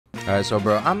Alright, so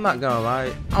bro, I'm not gonna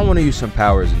lie, I want to use some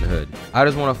powers in the hood. I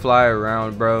just want to fly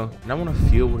around, bro, and I want to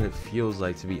feel what it feels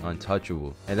like to be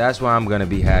untouchable. And that's why I'm gonna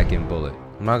be hacking Bullet.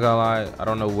 I'm not gonna lie, I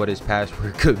don't know what his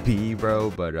password could be, bro,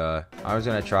 but I was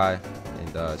gonna try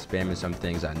and spamming some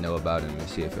things I know about him and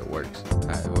see if it works.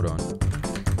 Alright, hold on.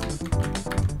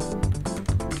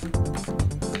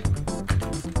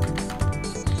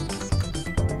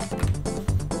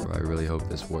 Bro, I really hope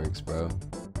this works, bro.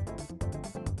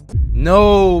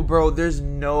 No, bro, there's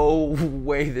no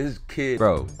way this kid,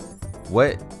 bro.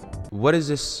 What is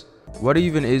this? What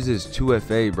even is this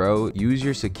 2FA, bro? Use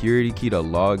your security key to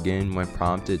log in when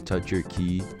prompted. Touch your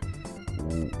key,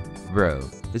 bro.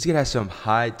 This kid has some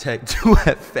high-tech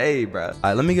 2FA, bro. All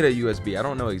right, let me get a USB. I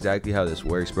don't know exactly how this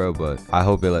works, bro, but I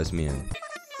hope it lets me in.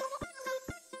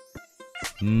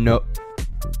 No.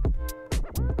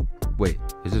 Wait,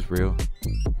 is this real?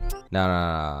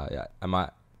 No. Yeah, am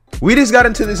I? We just got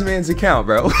into this man's account,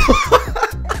 bro.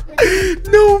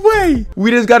 No way. We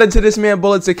just got into this man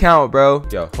Bullet's account, bro.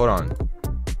 Yo, hold on.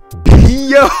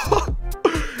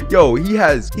 Yo, he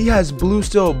has blue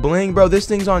steel bling, bro. This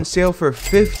thing's on sale for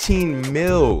 15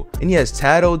 mil. And he has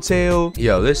tattletale.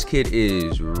 Yo, this kid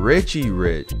is richy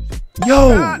rich.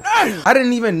 Yo, I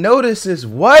didn't even notice this.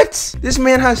 What? This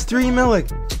man has 3 mil. Like,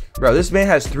 bro, this man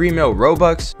has 3 mil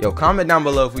Robux. Yo, comment down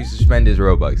below if we suspend his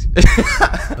Robux.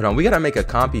 Hold on, we gotta make a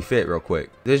compy fit real quick.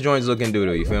 This joint's looking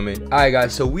doodle, you feel me? All right,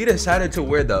 guys, so we decided to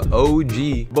wear the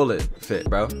OG Bullet fit,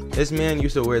 bro. This man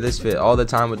used to wear this fit all the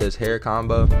time with this hair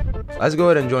combo. Let's go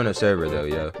ahead and join a server, though,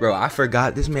 yo. Bro, I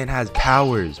forgot this man has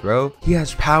powers, bro. He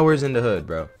has powers in the hood,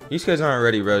 bro. These guys aren't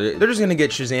ready, bro. They're just gonna get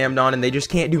Shazammed on, and they just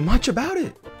can't do much about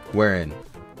it. We're in,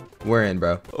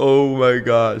 bro. Oh my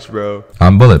gosh, bro.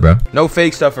 I'm Bullet, bro. No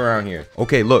fake stuff around here.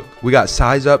 Okay, look. We got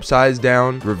size up, size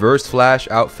down, reverse flash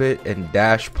outfit, and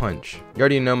dash punch. You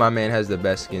already know my man has the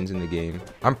best skins in the game.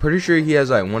 I'm pretty sure he has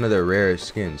like one of the rarest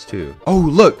skins too. Oh,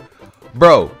 look.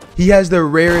 Bro, he has the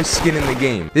rarest skin in the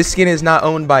game. This skin is not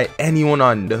owned by anyone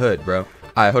on the hood, bro. All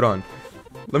right, hold on.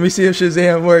 Let me see if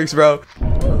Shazam works, bro.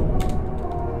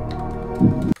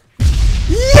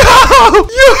 Yo!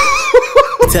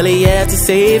 Tell he had to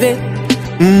save it.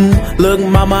 Look,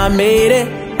 mama, I made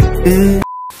it.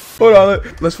 Hold on,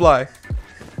 let's fly.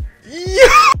 Yeah!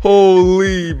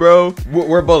 Holy, bro.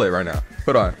 We're Bullet right now.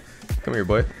 Hold on. Come here,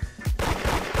 boy.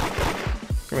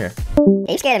 Come here.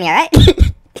 Hey, you scared of me, alright?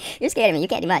 You're scared of me. You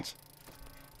can't do much.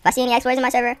 If I see any exploits in my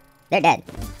server, they're dead.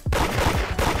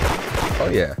 Oh,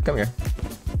 yeah. Come here.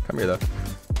 Come here, though.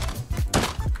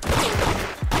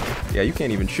 Yeah, you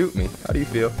can't even shoot me. How do you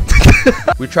feel?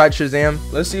 We tried Shazam.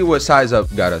 Let's see what size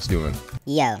up got us doing.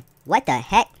 Yo, what the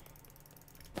heck?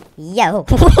 Yo.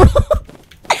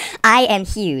 I am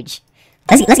huge.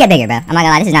 Let's get bigger, bro. I'm not gonna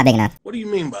lie, this is not big enough. What do you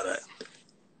mean by that?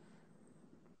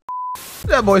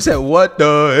 That boy said, what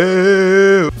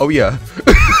the hell? Oh, yeah.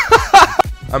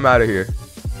 I'm out of here.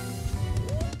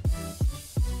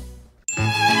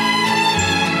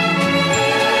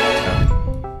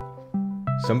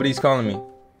 Somebody's calling me.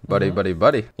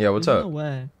 Buddy. Yeah, what's up? No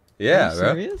way. Yeah,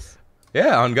 bro. Serious?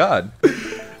 Yeah, on God.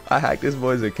 I hacked this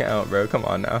boy's account, bro. Come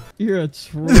on now. You're a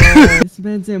troll. This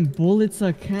man's in Bullet's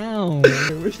account.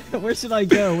 Where should I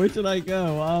go? Where should I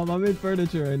go? I'm in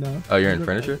furniture right now. Oh, you're in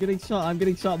furniture? I'm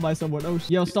getting shot by someone. Oh,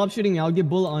 yo, stop shooting me. I'll get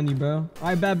Bullet on you, bro.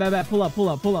 All right, bet. Pull up.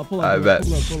 I bet.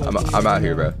 I'm out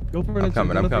here, bro. Go furniture. I'm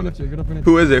coming. Furniture.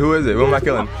 Who is it? Who am I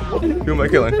killing? Who am I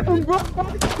killing?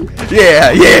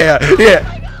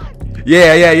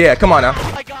 Yeah. Come on now.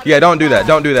 Yeah, don't do that.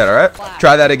 All right?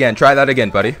 Try that again,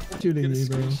 buddy. Shooting me,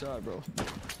 bro.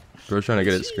 Bro's trying to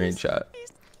get a screenshot.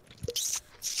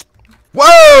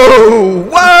 Whoa!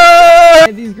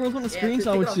 Hey, these girls want a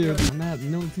screenshot with you. I'm at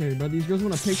military, bro. These girls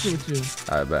want a picture with you.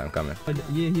 I bet I'm coming.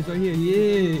 Yeah, he's right here.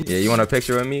 Yeah. Yeah, you want a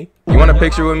picture with me? You want a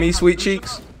picture with me, sweet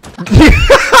cheeks?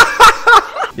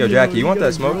 Yo, Jackie, you want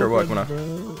that smoke or what?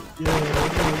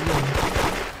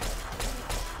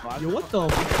 Yo, what the?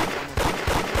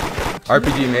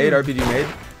 RPG made.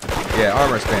 Yeah,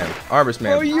 armor spam.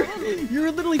 Oh,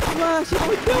 you're literally Flash. How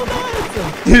do I kill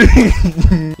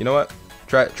that? You know what?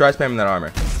 Try spamming that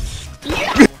armor.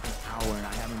 Hour and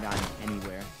I haven't gotten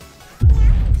anywhere.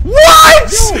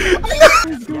 What?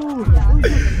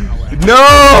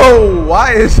 No!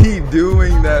 Why is he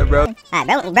doing that, bro?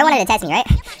 Bro wanted to test me, right?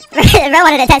 Bro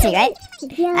wanted to test me, right?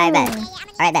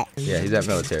 Alright, bet. Yeah, he's at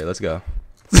military. Let's go.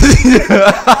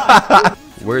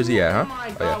 Where is he at, huh?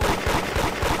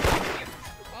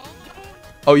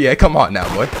 Oh yeah, come on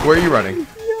now, boy. Where are you running?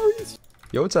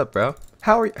 Yo, what's up, bro?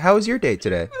 How was your day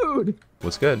today? Dude.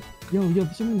 What's good? Yo,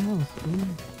 show me the house.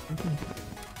 Okay.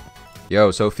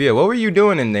 Yo, Sophia, what were you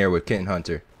doing in there with Kitten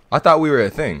Hunter? I thought we were a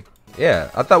thing. Yeah,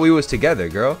 I thought we was together,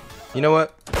 girl. You know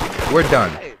what? We're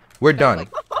done. We're done.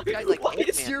 Why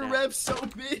is your rev so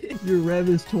big? Your rev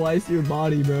is twice your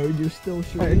body, bro. You're still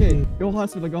short. Okay, go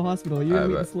hospital, go hospital. You're gonna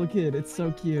meet this little kid. It's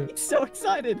so cute. He's so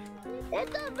excited. Yo!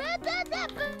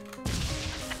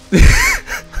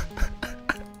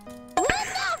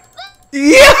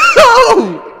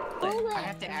 I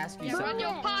have to ask you something. Run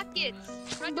your pockets.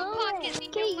 Run your pockets.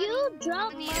 Can you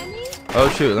drop money? Oh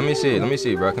shoot, let me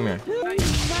see, bro. Come here.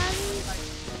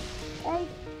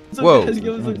 Whoa,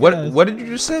 what did you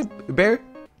just say, Bear?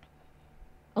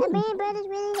 Me and brother's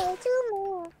really here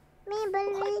too, me and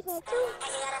brother's really here too.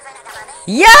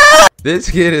 Yeah! This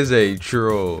kid is a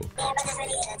troll.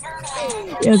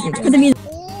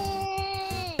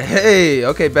 Hey,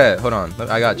 okay, bet. Hold on.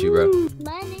 I got you, bro.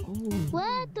 Money?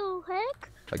 What the heck?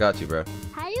 I got you, bro.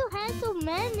 How you have so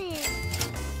many?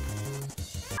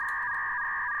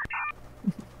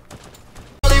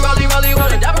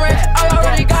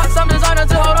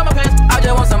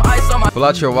 Pull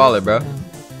out your wallet, bro.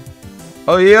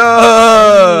 Oh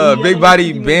yeah, big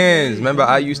body bands. Remember,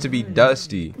 I used to be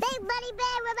Dusty. Big buddy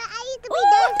bear, remember I used to be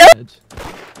dusty.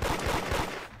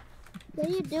 What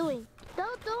are you doing?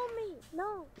 Don't do me.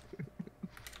 No.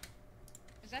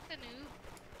 Is that the new?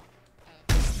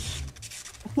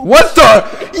 What the?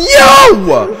 Yo!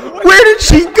 Where did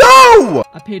she go?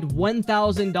 I paid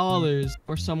 $1,000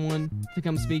 for someone to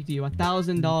come speak to you.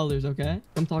 $1,000, okay?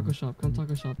 Come taco shop. Come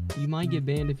taco shop. You might get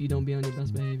banned if you don't be on your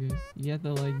best behavior. You have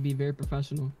to like be very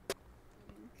professional.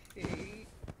 Okay.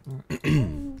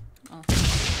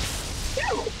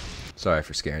 Sorry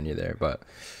for scaring you there, but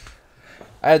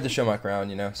I had to show my crown,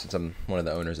 you know, since I'm one of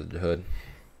the owners of the hood.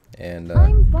 And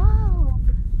I'm Bob.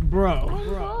 Bro.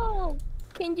 Bob.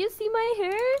 Can you see my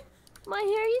hair? My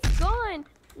hair is gone.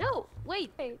 No,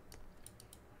 wait.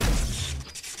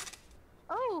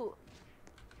 Oh.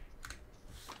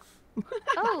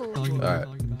 Oh. Alright,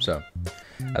 so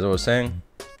as I was saying,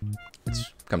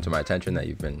 it's come to my attention that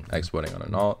you've been exploiting on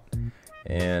an alt,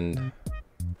 and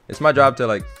it's my job to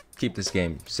like keep this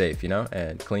game safe, you know,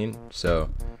 and clean. So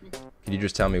could you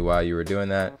just tell me why you were doing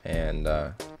that, and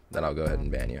then I'll go ahead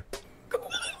and ban you.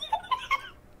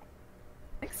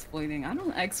 Exploiting? I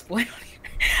don't exploit.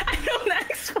 I don't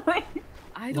exploit.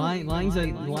 I don't Lying's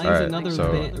Alright, another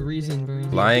so reason, bro.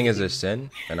 lying is a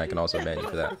sin, and I can also ban you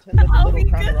for that. I'll be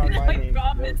good. I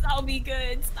promise I'll be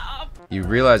good. Stop. You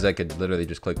realize I could literally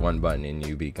just click one button and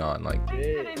you be gone, like. I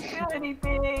didn't do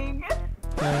anything.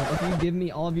 If you give me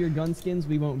all of your gun skins,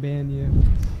 we won't ban you.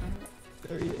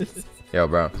 There he is. Yo,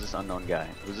 bro. Who's this unknown guy?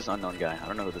 Who's this unknown guy? I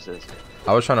don't know who this is.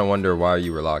 I was trying to wonder why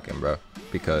you were locking, bro,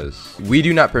 because we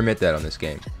do not permit that on this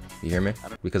game. You hear me?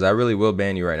 Because I really will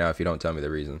ban you right now if you don't tell me the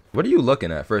reason. What are you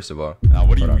looking at, first of all?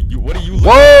 What are you looking at?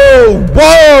 Whoa!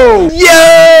 Whoa!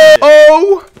 Yeah!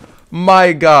 Oh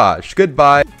my gosh!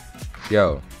 Goodbye.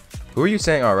 Yo, who are you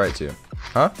saying all right to?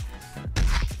 Huh?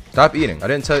 Stop eating. I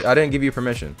didn't give you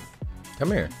permission.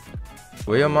 Come here.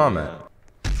 Where your mom at?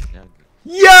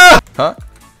 Yeah! Huh?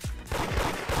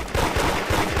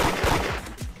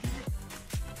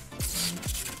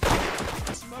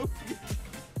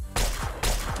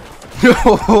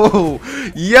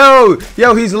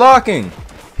 Yo, he's locking.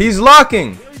 He's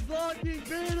locking. He's locking,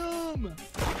 ban him.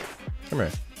 Come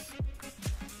here.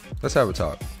 Let's have a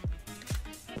talk.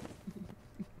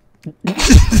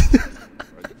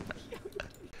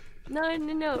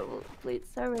 No. Please,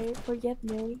 sorry. Forgive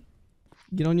me.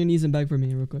 Get on your knees and beg for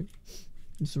me real quick.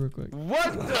 Just real quick.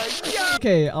 What the?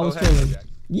 Okay, I was trolling.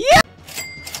 Yeah!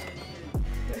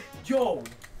 Yo!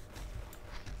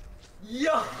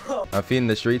 I'm feeding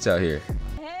the streets out here.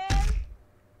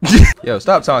 Yo,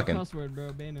 stop talking. Password,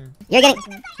 bro. Banner. You're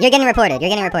getting reported. You're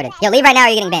getting reported. Yo, leave right now or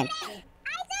you're getting banned.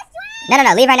 No.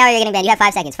 Leave right now or you're getting banned. You have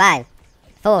 5 seconds. 5,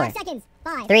 4, 5 seconds.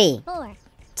 5, 3, 4.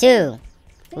 2,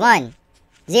 1,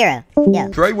 0. Yo.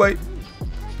 Trey, wait.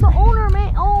 The owner,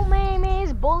 man. Oh, man.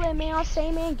 It's Bullet, man. I'll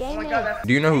say, man. Game, man.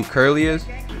 Do you know who Curly is?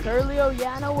 Curliyo,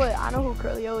 yeah, I know who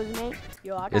Curliyo is, man.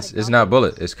 Yo, I It's not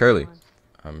Bullet. It's Curly.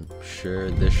 I'm sure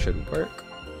this should work.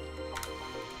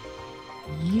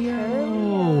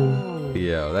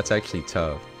 Yo, that's actually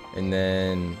tough. And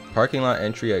then parking lot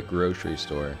entry at grocery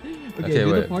store. Okay,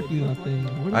 do wait. the parking lot thing.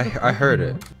 What I is the heard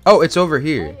parking it. lot? Oh, it's over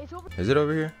here. Is it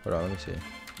over here? Hold on, let me see.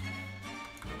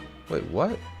 Wait,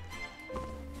 what?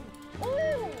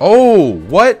 Oh,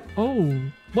 what? Oh.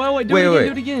 Wait, do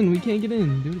it again. We can't get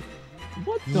in. Do it.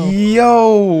 What the?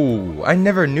 Yo, I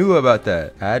never knew about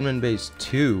that. Admin base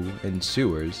 2 in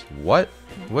sewers. What?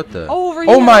 What the? Oh, over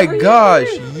oh here, my over here, gosh,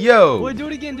 over here. yo. Wait, do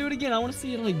it again. I want to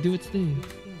see it like do its thing.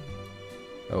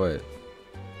 Oh wait,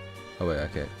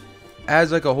 okay.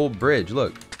 Adds like a whole bridge.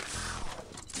 Look.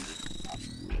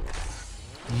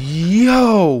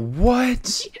 Yo,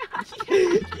 what? Yo,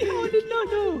 I did not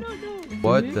know.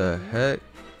 What the heck?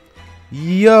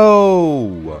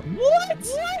 Yo.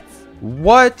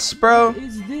 What, bro? What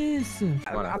is this? I'm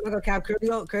not gonna cap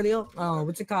curliyo.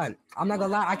 What's it called? I'm not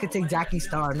gonna lie. I could take Jackie's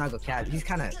star. I'm not gonna cap. He's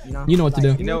kind of, you know. You know what to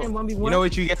do. You know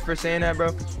what you get for saying that, bro?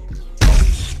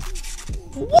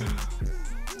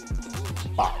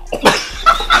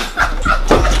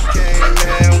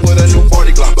 With a new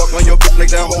party clock up on your bitch, make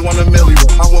that hoe 1 million.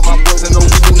 I'm with my boys and no, we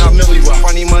do not milli rock.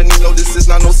 Funny money, no, this is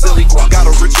not no silly guap. Got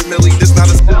a Richard Millie, this not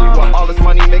a silly guap. All this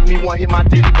money make me want hit my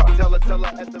ditty guap. Tell her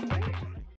at the bank.